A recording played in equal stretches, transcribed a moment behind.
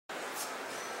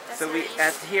So we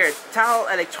at here TAL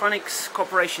Electronics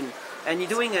Corporation, and you're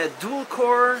doing a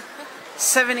dual-core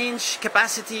 7-inch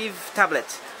capacitive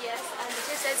tablet. Yes, and the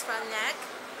chipset is from NEC,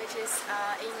 which is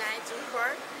A9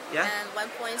 Dual-Core, Yeah. and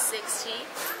 1.6G.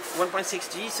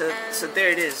 1.6G. So there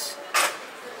it is.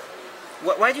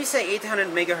 Why do you say 800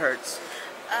 megahertz?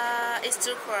 It's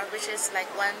dual-core, which is like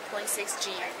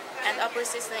 1.6G, and the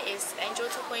operating system is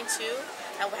Android 2.2,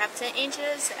 and we have 10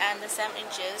 inches and 7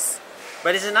 inches.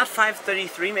 But is it not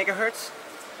 533 megahertz?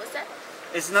 What's that?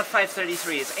 It's not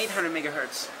 533. It's 800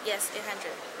 megahertz. Yes,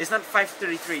 800. It's not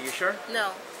 533. You sure?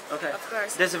 No. Okay. Of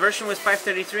course. There's a version with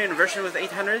 533 and a version with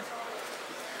 800.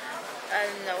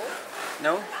 No.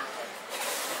 No.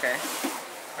 Okay.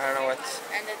 I don't know what.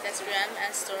 And that's RAM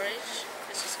and storage.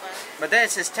 This is one. But there it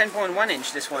says 10.1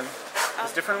 inch. This one.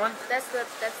 This different one. That's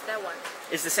that one.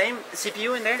 Is the same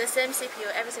CPU in there? The same CPU.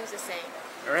 Everything's the same.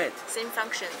 All right. Same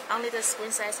function. Only the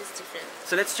screen size is different.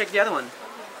 So let's check the other one.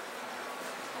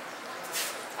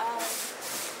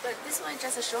 But this one is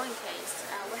just a showing case.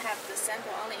 We have the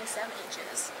sample only in 7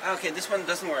 inches. Okay, this one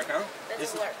doesn't work, huh?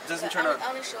 Doesn't work. Doesn't turn on.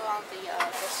 Only show on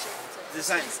the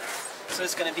Design. So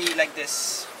it's gonna be like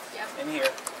this. Yep. In here.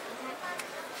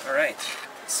 All right.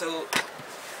 So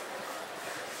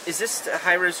is this a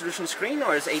high resolution screen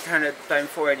or is 800 by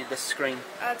 480 the screen?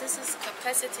 This is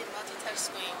capacitive multi-touch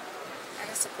screen and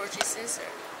a support G sensor.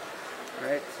 All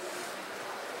right.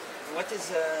 What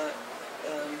is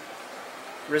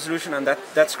resolution on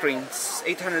that screen? It's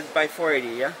 800 by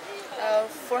 480, yeah?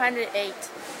 408.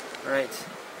 All right.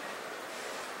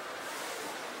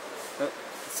 Oh,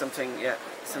 something, yeah.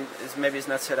 Maybe it's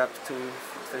not set up to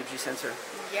the G sensor.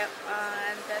 Yep,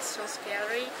 and that's so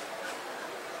scary.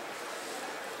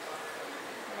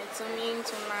 Let me zoom in,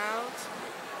 zoom out.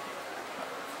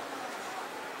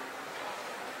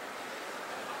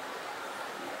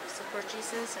 Support G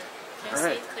sensor. Can you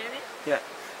see it clearly? Yeah.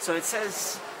 So it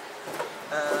says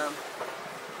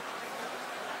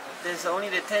there's only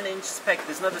the 10-inch spec.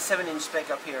 There's not the 7-inch spec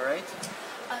up here, right? 7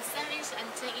 inch and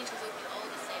 10 inches will be all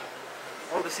the same.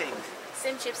 All the same.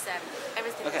 Same chipset.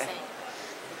 Everything the same.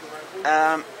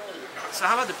 So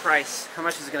how about the price? How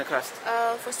much is it going to cost?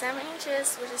 For 7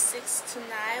 inches, which is 6 to 9,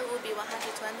 will be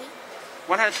 120.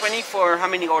 120 for how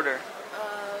many order?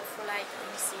 For like,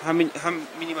 let me see. How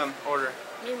minimum order?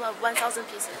 Minimum 1,000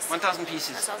 pieces. 1,000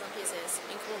 pieces. 1,000 pieces.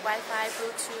 Include Wi-Fi,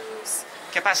 Bluetooth.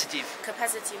 Capacitive.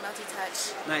 Capacity,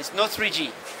 multi-touch. Nice. No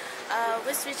 3G.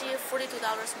 With 3G, $42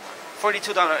 more.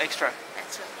 $42 extra.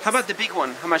 Extra. Yes. How about the big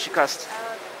one? How much it cost?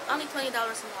 Only $20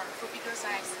 more for bigger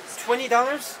sizes. $20? $20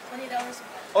 more.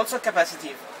 Also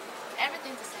capacitive.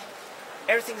 Everything's the same.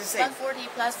 Everything's the same.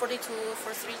 140 plus 42 for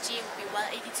 3G would be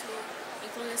 182,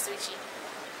 including 3G.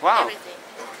 Wow. Everything.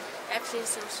 Everything's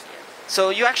so here. So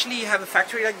you actually have a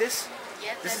factory like this?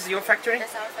 Yeah. This is your factory?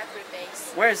 That's our factory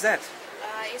base. Where is that?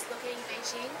 It's located in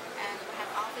Beijing, and we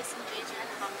have office in Beijing and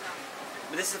Hong Kong.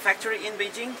 But this is a factory in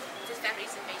Beijing? This factory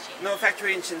is in Beijing. No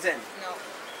factory in Shenzhen? No.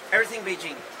 Everything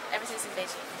Beijing? Everything's in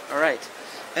Beijing. All right.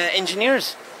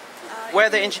 Engineers? Where are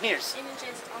the engineers?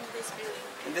 Engineers on this building.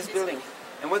 In this building.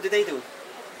 And what do they do?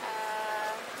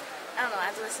 I don't know.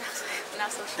 I do the software.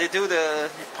 Not so sure. They do the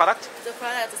product? The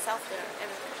product, the software,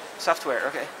 everything. Software,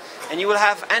 okay. And you will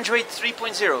have Android 3.0?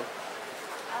 We don't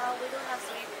have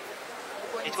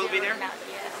 3.0. It will be there? Not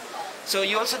yet. So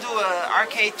you also do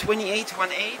Arcade 2818?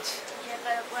 Yeah,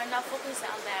 but we're not focusing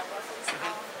on that. We're focusing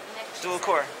on next.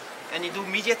 Dual-core. And you do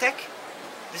MediaTek?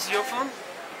 This is your phone?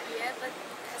 Yeah, but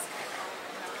that's kind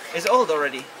of It's old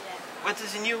already. Yeah. What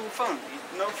is a new phone?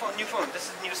 No phone, new phone. This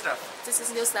is new stuff. This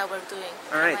is new stuff we're doing.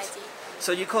 All right. MIT.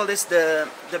 So you call this the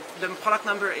product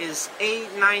number is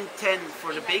A910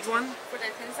 for the big one? For the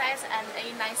 10 size, and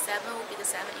A97 will be the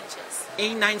 7 inches.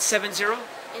 A970?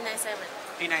 A97.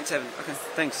 A97, okay,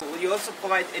 thanks. Will you also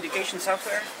provide education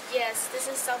software? Yes, this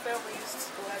is software we used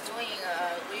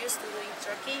to do in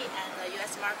Turkey and the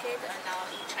US market, and now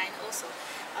in China also.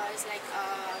 It's like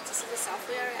this is the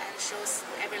software and shows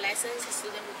every lesson the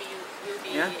student will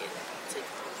be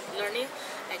learning,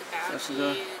 like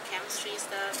biology, chemistry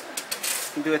stuff.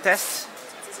 You do a test?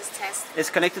 This is test.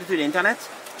 It's connected to the internet?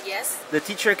 Yes. The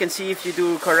teacher can see if you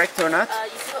do correct or not?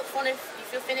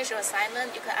 If you finish your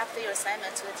assignment, you can update your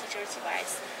assignment to the teacher's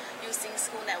device using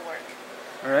school network.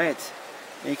 All right.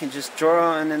 You can just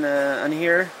draw and then on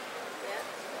here,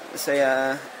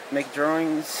 say make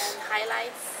drawings. And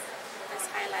highlights. That's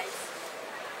highlights.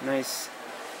 Nice.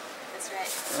 That's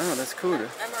right. Oh, that's cool.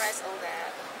 Memorize all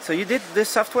that. So you did this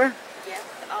software? Yeah,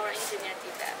 our engineer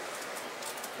did that.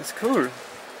 That's cool.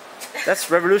 That's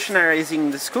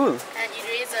revolutionizing the school. And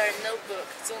eraser, notebook,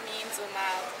 zoom in, zoom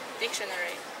out,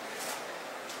 dictionary.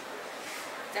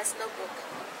 That's notebook.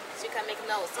 So you can make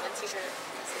notes when teacher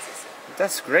uses this.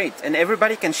 That's great. And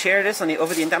everybody can share this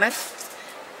over the internet?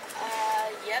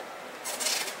 Yep.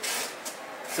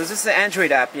 So this is the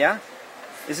Android app, yeah?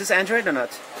 Is this Android or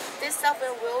not? This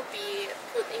software will be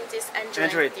put in this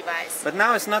Android device. But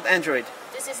now it's not Android.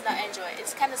 This is not Android.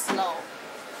 It's kind of slow.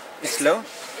 It's slow?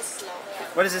 It's slow.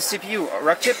 What is the CPU?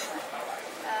 Rock chip? A9.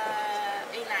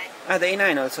 Ah, the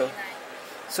A9 also. A9.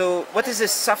 So what is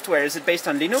this software? Is it based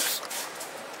on Linux?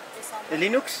 This one.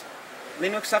 Linux?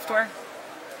 Linux software?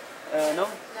 No? No.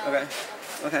 Okay.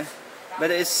 Okay. But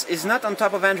it's not on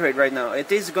top of Android right now.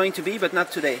 It is going to be, but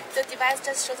not today. The device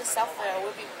just shows the software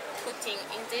will be putting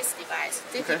in this device.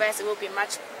 This Okay. device will be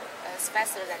much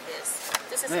faster than this.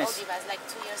 This is Nice. old device, like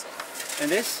 2 years old.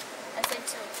 And this? And same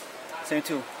too. Same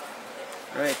too.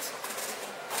 All right.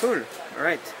 Cool. All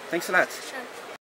right. Thanks a lot. Sure.